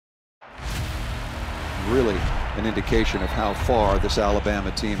really an indication of how far this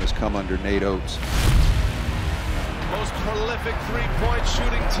Alabama team has come under Nate Oats. Most prolific three-point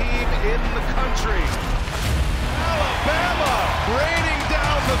shooting team in the country. Alabama raining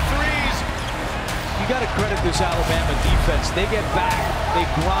down the threes. You got to credit this Alabama defense. They get back, they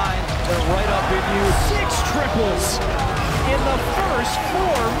grind, they're right up in you. 6 triples in the first 4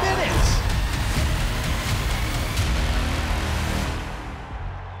 minutes.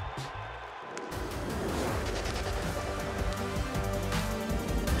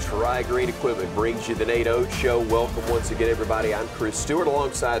 Tri-Green Equipment brings you the Nate Oats Show. Welcome once again, everybody. I'm Chris Stewart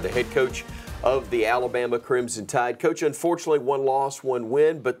alongside the head coach of the Alabama Crimson Tide. Coach, unfortunately, 1 loss, 1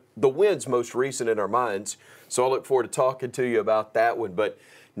 win, but the win's most recent in our minds. So I look forward to talking to you about that one, but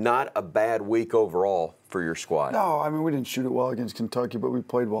not a bad week overall for your squad. No, I mean, we didn't shoot it well against Kentucky, but we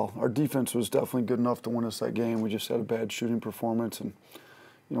played well. Our defense was definitely good enough to win us that game. We just had a bad shooting performance, and,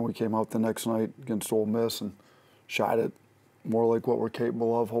 you know, we came out the next night against Ole Miss and shot it more like what we're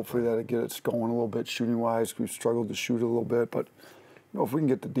capable of. Hopefully that'll get us going a little bit shooting-wise. We've struggled to shoot a little bit, but, you know, if we can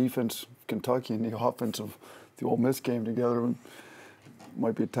get the defense, Kentucky, and the offense of the Ole Miss game together, we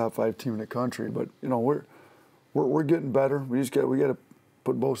might be a top 5 team in the country. But, you know, we're getting better. We got to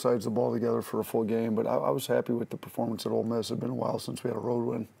put both sides of the ball together for a full game. But I was happy with the performance at Ole Miss. It's been a while since we had a road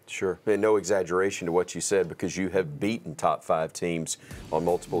win. Sure. And no exaggeration to what you said, because you have beaten top 5 teams on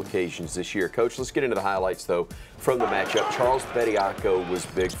multiple occasions this year. Coach, let's get into the highlights, though, from the matchup. Charles Bediako was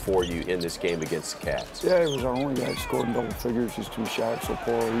big for you in this game against the Cats. Yeah, he was our only guy that scored in double figures. His 2 shots so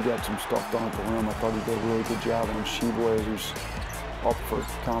poor. He got some stuff done at the rim. I thought he did a really good job on Sheboy, who's up for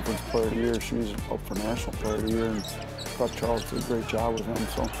Conference Player of the Year. She was up for National Player of the Year. And I thought Charles did a great job with him.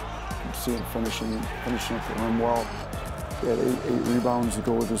 So you can see him finishing at the rim well. He had 8 rebounds to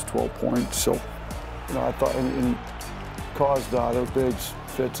go with his 12 points. So, you know, I thought, and he caused their bigs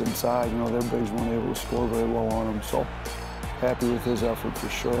fits inside. You know, their bigs weren't able to score very well on him. So, happy with his effort for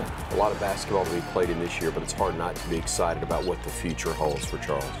sure. A lot of basketball to be played in this year, but it's hard not to be excited about what the future holds for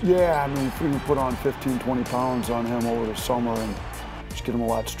Charles. Yeah, I mean, if we can put on 15, 20 pounds on him over the summer and just get him a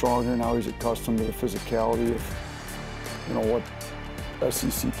lot stronger. Now he's accustomed to the physicality of, you know, what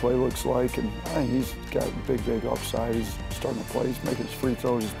SEC play looks like, and I think he's got a big upside. He's starting to play. He's making his free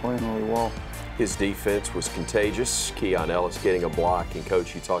throws. He's playing really well. His defense was contagious. Keon Ellis getting a block, and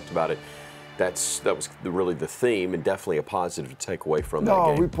Coach, you talked about it. That was really the theme, and definitely a positive to take away from that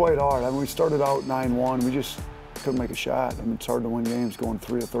game. No, we played hard. I mean, we started out 9-1. We just couldn't make a shot. I mean, it's hard to win games going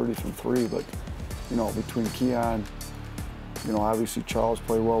 3 of 30 from 3, but, you know, between Keon, you know, obviously Charles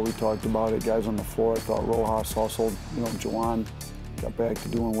played well. We talked about it. Guys on the floor, I thought Rojas hustled. You know, Jawan got back to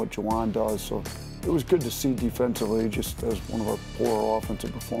doing what Jawan does. So it was good to see defensively, just as one of our poor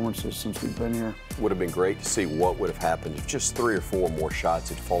offensive performances since we've been here. Would have been great to see what would have happened if just 3 or 4 more shots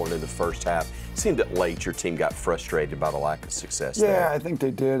had fallen in the first half. It seemed that late your team got frustrated by the lack of success there. Yeah, I think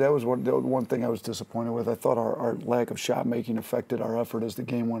they did. That was one thing I was disappointed with. I thought our lack of shot making affected our effort as the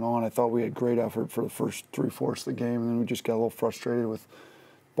game went on. I thought we had great effort for the first 3/4 of the game, and then we just got a little frustrated with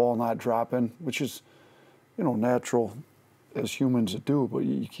ball not dropping, which is, you know, natural as humans to do, but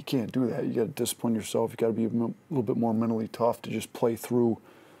you can't do that. You got to discipline yourself. You got to be a little bit more mentally tough to just play through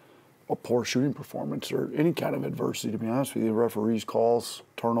a poor shooting performance or any kind of adversity, to be honest with you. Referees calls,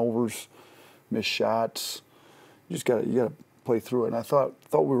 turnovers, missed shots. You got to play through it. And I thought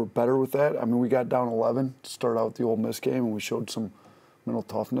we were better with that. I mean, we got down 11 to start out the Ole Miss game, and we showed some mental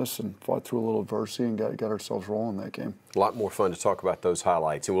toughness and fought through a little adversity and got ourselves rolling that game. A lot more fun to talk about those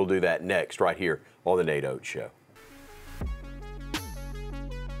highlights, and we'll do that next right here on the Nate Oats Show.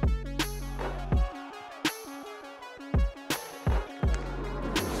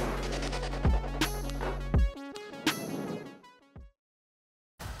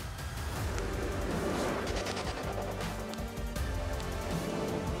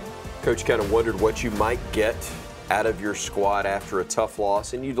 Coach, kind of wondered what you might get out of your squad after a tough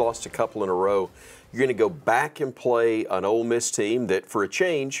loss, and you lost a couple in a row. You're going to go back and play an Ole Miss team that, for a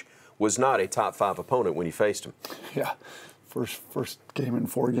change, was not a top 5 opponent when you faced them. Yeah, first game in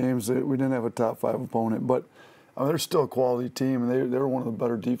 4 games, we didn't have a top 5 opponent, but they're still a quality team, and they were one of the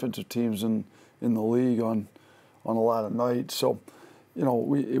better defensive teams in the league on a lot of nights. So, you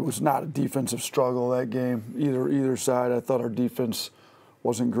know, it was not a defensive struggle that game either side. I thought our defense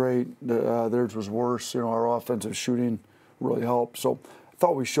wasn't great. Theirs was worse. You know, our offensive shooting really helped. So I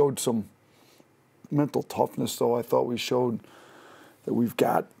thought we showed some mental toughness, though. I thought we showed that we've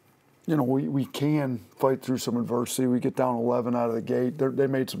got, you know, we can fight through some adversity. We get down 11 out of the gate. They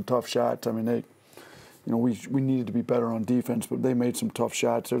made some tough shots. I mean, you know, we needed to be better on defense, but they made some tough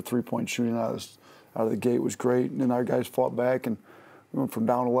shots. Their 3-point shooting out of the gate was great, and then our guys fought back and we went from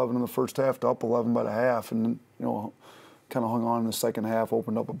down 11 in the first half to up 11 by the half, and then, you know, kind of hung on in the second half,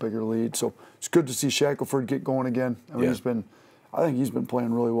 opened up a bigger lead. So it's good to see Shackelford get going again. I mean, I think he's been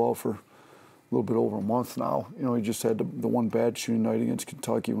playing really well for a little bit over a month now. You know, he just had the one bad shooting night against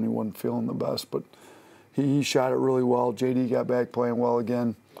Kentucky when he wasn't feeling the best, but he shot it really well. JD got back playing well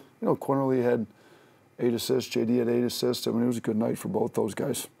again. You know, Quinterly had 8 assists, JD had 8 assists. I mean, it was a good night for both those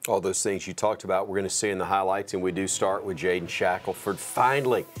guys. All those things you talked about, we're going to see in the highlights, and we do start with Jaden Shackelford.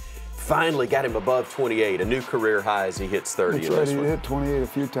 Finally got him above 28, a new career high as he hits 30. That's right, he hit 28 a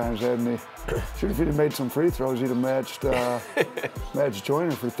few times, hadn't he? If he'd have made some free throws, he'd have matched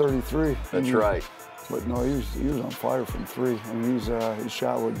Joyner for 33. That's right. But no, he was on fire from 3. I mean, his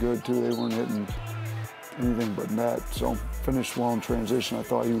shot looked good too. They weren't hitting anything but net. So finished well in transition. I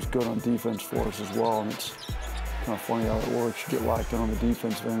thought he was good on defense for us as well. And it's kind of funny how it works. You get locked in on the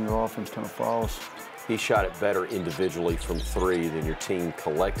defensive end, your offense kind of follows. He shot it better individually from 3 than your team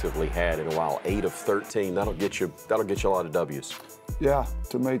collectively had in a while. 8 of 13. That'll get you a lot of W's. Yeah,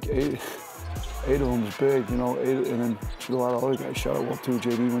 to make 8 of them is big, you know. 8, and then a lot of other guys shot it well too.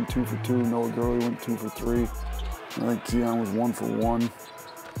 JD went 2 for 2. Noah Gurley went 2 for 3. I think Keon was 1 for 1.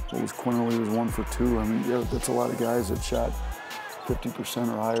 What was Quinterly was 1 for 2. I mean, yeah, that's a lot of guys that shot 50%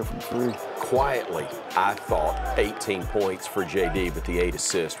 or higher from 3. Quietly, I thought 18 points for JD, but the 8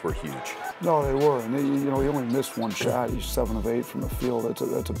 assists were huge. No, they were, and you know, he only missed 1 shot. He's 7 of 8 from the field.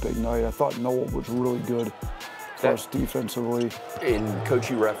 That's a big night. I thought Noah was really good for us defensively. And Coach,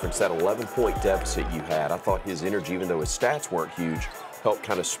 you referenced that 11-point deficit you had. I thought his energy, even though his stats weren't huge, helped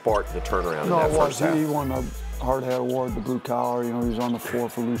kind of spark the turnaround in that first half. He won a hard hat award, the blue collar. You know, he was on the floor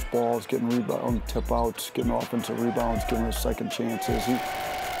for loose balls, getting rebound, tip outs, getting offensive rebounds, giving us second chances.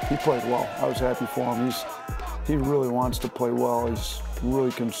 He played well. I was happy for him. He really wants to play well. He's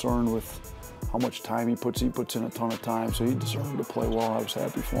really concerned with how much time he puts. He puts in a ton of time, so he deserved to play well. I was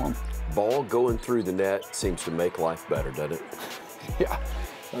happy for him. Ball going through the net seems to make life better, doesn't it? Yeah,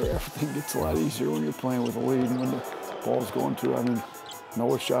 everything gets a lot easier when you're playing with a lead and when the ball's going through. I mean,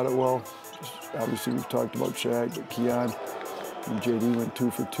 Noah shot it well. Obviously, we've talked about Shaq, but Keon and JD went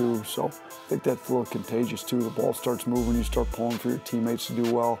 2 for 2. So I think that's a little contagious too. The ball starts moving, you start pulling for your teammates to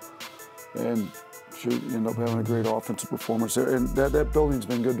do well, and you end up having a great offensive performance there. And that building's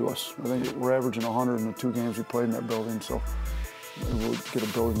been good to us. I think we're averaging 100 in the 2 games we played in that building. So we'll get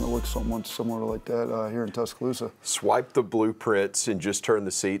a building that looks somewhat similar like that here in Tuscaloosa. Swipe the blueprints and just turn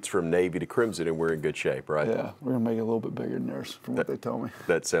the seats from navy to crimson, and we're in good shape, right? Yeah, we're going to make it a little bit bigger than theirs, from what they tell me.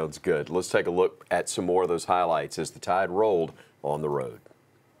 That sounds good. Let's take a look at some more of those highlights as the Tide rolled on the road.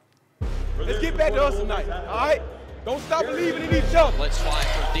 Let's get back to us tonight, all right? Don't stop believing in each other. Let's fly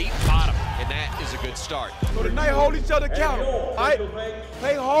from deep bottom, and that is a good start. So tonight, hold each other accountable, all right?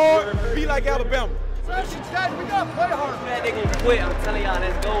 Play hard, be like Alabama. We gotta play hard. Man, they gonna quit. I'm telling y'all,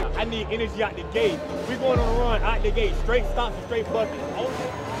 let's go. I need energy out the gate. We're going on a run out the gate. Straight stops and straight buckets.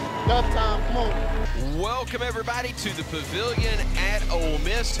 Enough time, come on. Welcome, everybody, to the Pavilion at Ole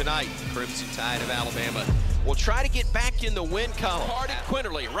Miss tonight. The Crimson Tide of Alabama will try to get back in the win column. Hard at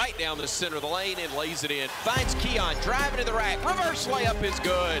Quinterly, right down the center of the lane and lays it in. Finds Keon, driving to the rack. Reverse layup is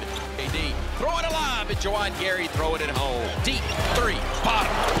good. AD throwing a lob, and Juwan Gary throwing it home. Deep 3, bottom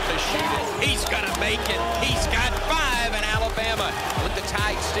to shoot it. He's gonna make it. He's got 5 in Alabama. With the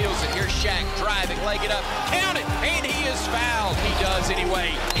Tide steals it. Here's Shaq driving, leg it up. Count it, and he is fouled. He does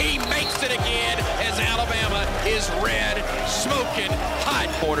anyway. He makes it again as Alabama is red, smoking hot.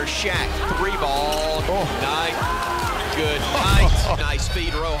 Quarter Shaq, 3 ball. Good night. Nice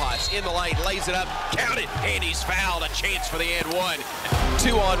speed. Rojas in the lane, lays it up, count it, and he's fouled. A chance for the and 1.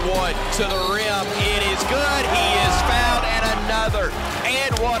 2-on-1 to the rim. It is good. He is fouled, and another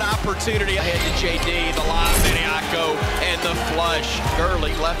and 1 opportunity ahead to JD. The lob, Maniaco, and the flush.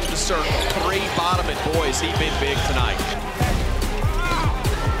 Gurley left of the circle. 3 bottom, and boys, he's been big tonight.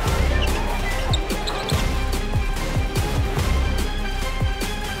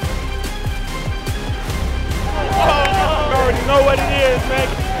 You already know what it is, man.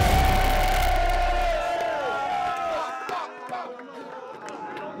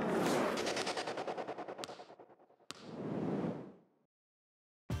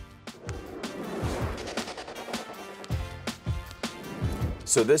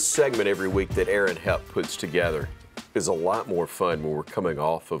 So this segment every week that Aaron Hepp puts together is a lot more fun when we're coming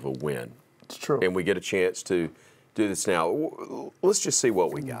off of a win. It's true. And we get a chance to do this now. Let's just see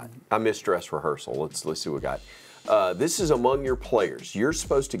what we got. I missed dress rehearsal. Let's see what we got. This is among your players. You're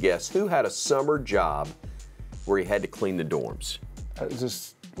supposed to guess who had a summer job where he had to clean the dorms. Is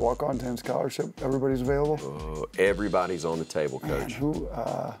this walk-on tennis scholarship? Everybody's available? Everybody's on the table, Coach. Man, who?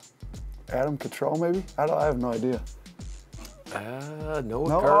 Adam Cottrell, maybe? I have no idea.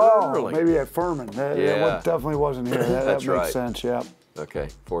 Noah Gurley. Maybe at Furman. That definitely wasn't here. That makes right. sense, yeah. Okay,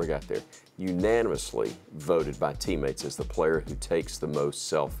 before we got there. Unanimously voted by teammates as the player who takes the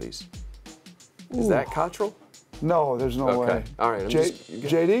most selfies. Is that Cottrell? No, there's no way. All right.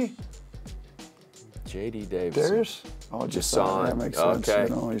 JD? JD Davidson. Darius? Oh, just that makes sense. Okay.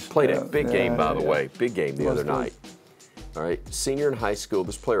 You know, Played a big game, by the way. Big game the other good. night. All right. Senior in high school,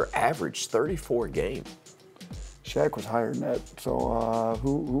 this player averaged 34 a game. Shaq was higher than that. So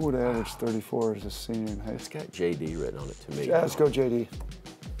who would average 34 as a senior in high It's school? got JD written on it to me. Yeah, let's go JD.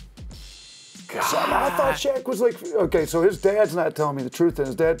 God. I thought Shaq was like, okay, so his dad's not telling me the truth, and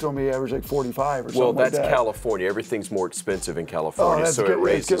his dad told me he averaged like 45 or something Well, that's like that. California. Everything's more expensive in California, so good, it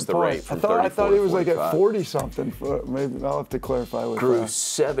raises the point. rate from 34 I thought he was to like 45. at 40 something. Maybe I'll have to clarify with Grew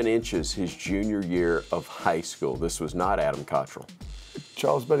 7 inches his junior year of high school. This was not Adam Cottrell.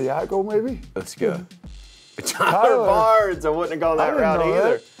 Charles Bediaco, maybe? Let's go. Tyler Barnes. I wouldn't have gone that route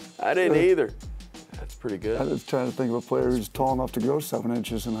either. I didn't either. That's pretty good. I was trying to think of a player who's tall enough to go 7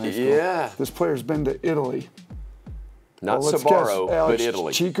 inches in high school. Yeah. This player's been to Italy. Not let's Sabaro, guess. but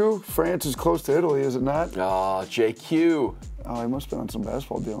Italy. Chiku, France is close to Italy, is it not? Oh, JQ. Oh, he must have been on some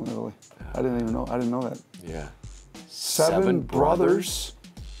basketball deal in Italy. I didn't even know. I didn't know that. Yeah. 7 brothers.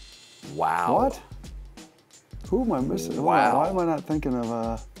 Wow. What? Who am I missing? Wow. Why am I not thinking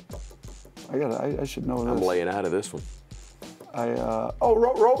of? I should know this. I'm laying out of this one.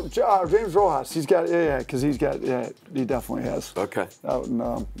 James Rojas. He's got because he definitely has. Okay.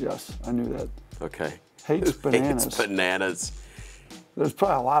 Yes, I knew that. Okay. Hates bananas. Hates bananas. There's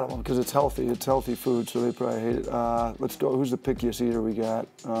probably a lot of them because it's healthy. It's healthy food, so they probably hate it. Let's go. Who's the pickiest eater we got?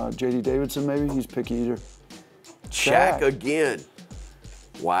 J.D. Davidson, maybe? He's picky eater. Shaq again.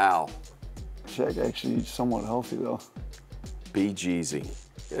 Wow. Shaq actually somewhat healthy, though. B. Jeezy.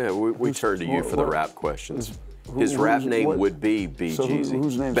 Yeah, we turn to you for the rap questions. His rap name would be B. So Jeezy.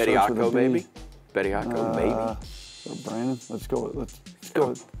 whose name Bediaco, maybe? Bediaco, maybe? Or Brandon? Let's go with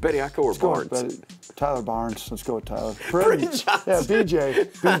Bediaco or Barnes? Tyler Barnes. Let's go with Tyler. Brandon Johnson. Yeah,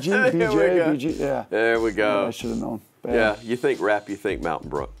 BJ. Yeah. There we go. I should have known. Bad. Yeah, you think rap, you think Mountain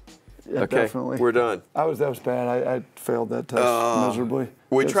Brook. Yeah, okay, definitely. We're done. That was bad. I failed that test miserably.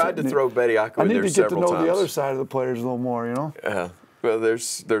 We tried to throw Bediaco in there several times. I need to get to know the other side of the players a little more, you know? Yeah. Well,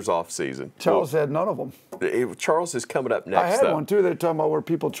 there's off season. Charles had none of them. Charles is coming up next. I had one too. They're talking about where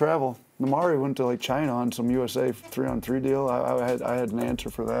people travel. Namari went to like China on some USA 3-on-3 deal. I had an answer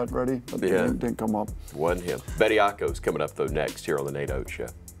for that ready, but it didn't come up. Wasn't him. Bediaco's coming up though next here on the Nate Oats Show.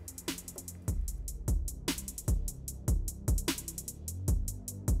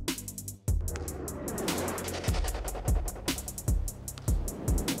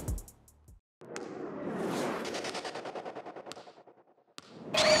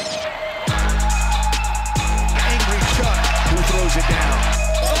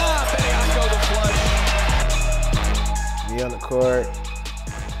 On the court,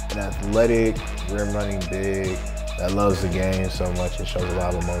 an athletic, rim running big, that loves the game so much and shows a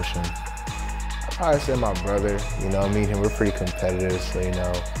lot of emotion. I'd probably say my brother, you know, me and him, we're pretty competitive, so, you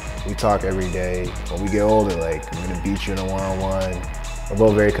know, we talk every day. When we get older, like, I'm gonna beat you in a one-on-one. We're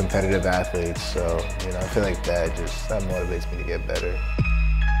both very competitive athletes, so, you know, I feel like that motivates me to get better.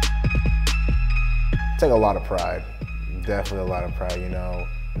 Take a lot of pride, definitely a lot of pride, you know.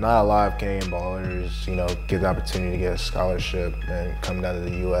 Not a lot of Canadian ballers, you know, get the opportunity to get a scholarship and come down to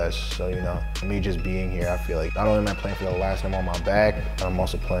the U.S. So, you know, me just being here, I feel like not only am I playing for the last name on my back, but I'm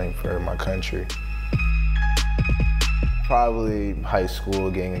also playing for my country. Probably high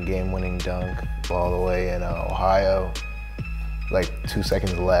school, getting a game-winning dunk all the way in Ohio. Like 2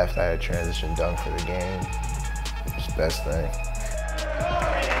 seconds left, I had a transition dunk for the game. It's the best thing.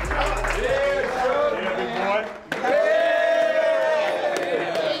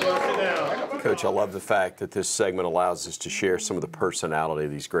 Coach, I love the fact that this segment allows us to share some of the personality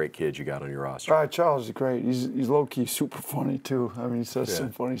of these great kids you got on your roster. All right, Charles is great. He's low-key super funny, too. I mean, he says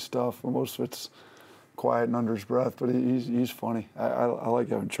some funny stuff. Most of it's quiet and under his breath, but he's funny. I like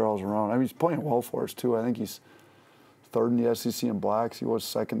having Charles around. I mean, he's playing well for us, too. I think he's third in the SEC in blocks. He was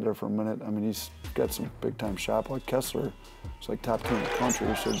second there for a minute. I mean, he's got some big-time shot. Like Kessler, it's like top 10 in the country,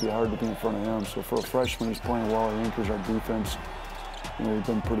 so it'd be hard to be in front of him. So for a freshman, he's playing well. He anchors our defense. You know, he's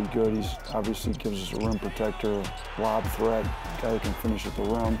been pretty good. He's obviously gives us a rim protector, a lob threat, guy who can finish at the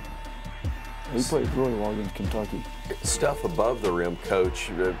rim. He played really well against Kentucky. Stuff above the rim,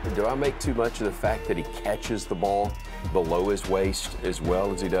 Coach. Do I make too much of the fact that he catches the ball below his waist as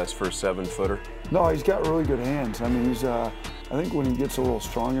well as he does for a 7-footer? No, he's got really good hands. I mean, he's. I think when he gets a little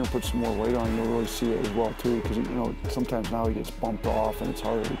stronger, puts some more weight on, you'll really see it as well too. Because you know, sometimes now he gets bumped off, and it's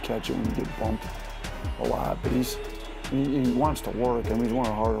harder to catch it when you get bumped a lot. But he's he wants to work. I mean, he's one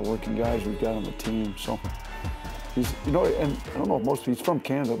of the harder working guys we've got on the team. So he's, you know, and I don't know if most, he's from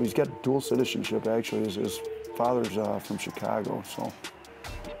Canada, but he's got dual citizenship actually. His father's from Chicago, so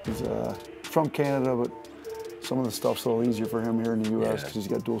he's from Canada, but some of the stuff's a little easier for him here in the U.S. because he's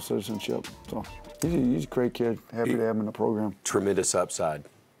got dual citizenship. So he's a great kid. Happy to have him in the program. Tremendous upside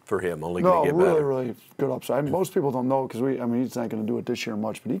for him. Only going to get really, better. really good upside. Most people don't know because I mean, he's not going to do it this year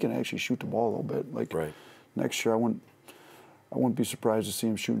much, but he can actually shoot the ball a little bit. Like next year, I wouldn't be surprised to see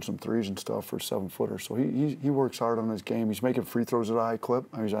him shooting some threes and stuff for a 7-footer. So he works hard on his game. He's making free throws at a high clip.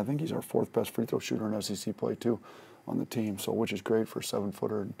 I think he's our 4th best free throw shooter in SEC play too, on the team. So which is great for a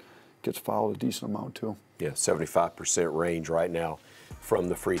 7-footer, and gets fouled a decent amount too. Yeah, 75% range right now from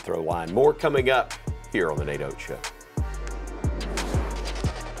the free throw line. More coming up here on the Nate Oats Show.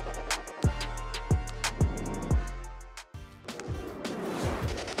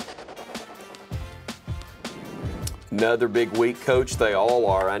 Another big week, Coach. They all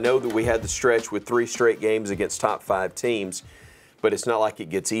are. I know that we had the stretch with 3 straight games against top 5 teams, but it's not like it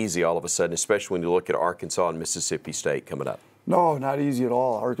gets easy all of a sudden, especially when you look at Arkansas and Mississippi State coming up. No, not easy at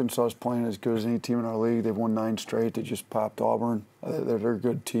all. Arkansas is playing as good as any team in our league. They've won 9 straight. They just popped Auburn. They're a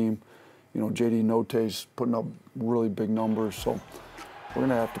good team. You know, J.D. Note's putting up really big numbers, so we're going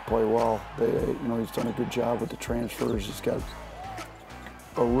to have to play well. You know, he's done a good job with the transfers. He's got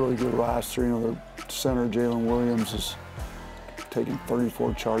a really good roster. You know, their center, Jalen Williams, is taking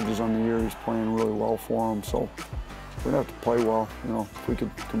 34 charges on the year. He's playing really well for them, so we're going to have to play well. You know, if we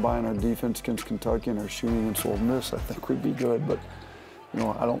could combine our defense against Kentucky and our shooting against Ole Miss, I think we'd be good. But, you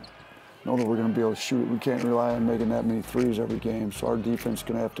know, I don't know that we're going to be able to shoot. We can't rely on making that many threes every game, so our defense is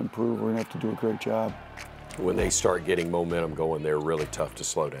going to have to improve. We're going to have to do a great job. When they start getting momentum going, they're really tough to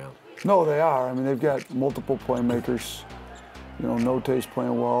slow down. No, they are. I mean, they've got multiple playmakers. You know, Note's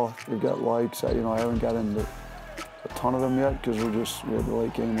playing well. They've got likes. You know, I haven't got into a ton of them yet because we had the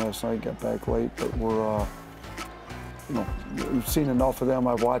late game last night, got back late, but we're you know, we've seen enough of them.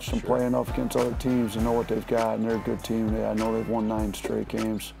 I've watched them play enough against other teams to know what they've got, and they're a good team. I know they've won 9 straight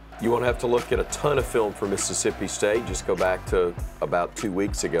games. You won't have to look at a ton of film for Mississippi State. Just go back to about 2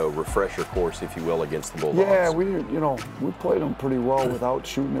 weeks ago, refresher course, if you will, against the Bulldogs. Yeah, we played them pretty well without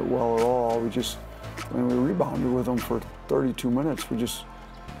shooting it well at all. We rebounded with them for 32 minutes. We just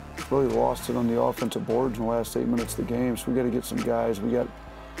really lost it on the offensive boards in the last 8 minutes of the game. So we got to get some guys. We got,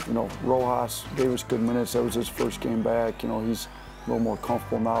 you know, Rojas gave us good minutes. That was his first game back. You know, he's a little more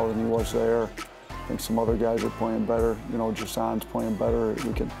comfortable now than he was there. I think some other guys are playing better. You know, Jason's playing better.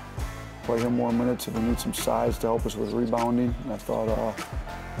 We can play him more minutes if we need some size to help us with rebounding. And I thought,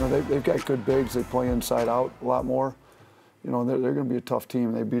 you know, they've got good bigs. They play inside out a lot more. You know, they're going to be a tough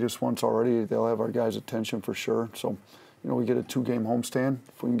team. They beat us once already. They'll have our guys' attention for sure. So, you know, we get a 2-game homestand.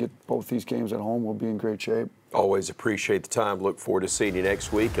 If we can get both these games at home, we'll be in great shape. Always appreciate the time. Look forward to seeing you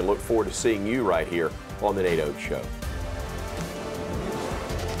next week, and look forward to seeing you right here on the Nate Oats Show.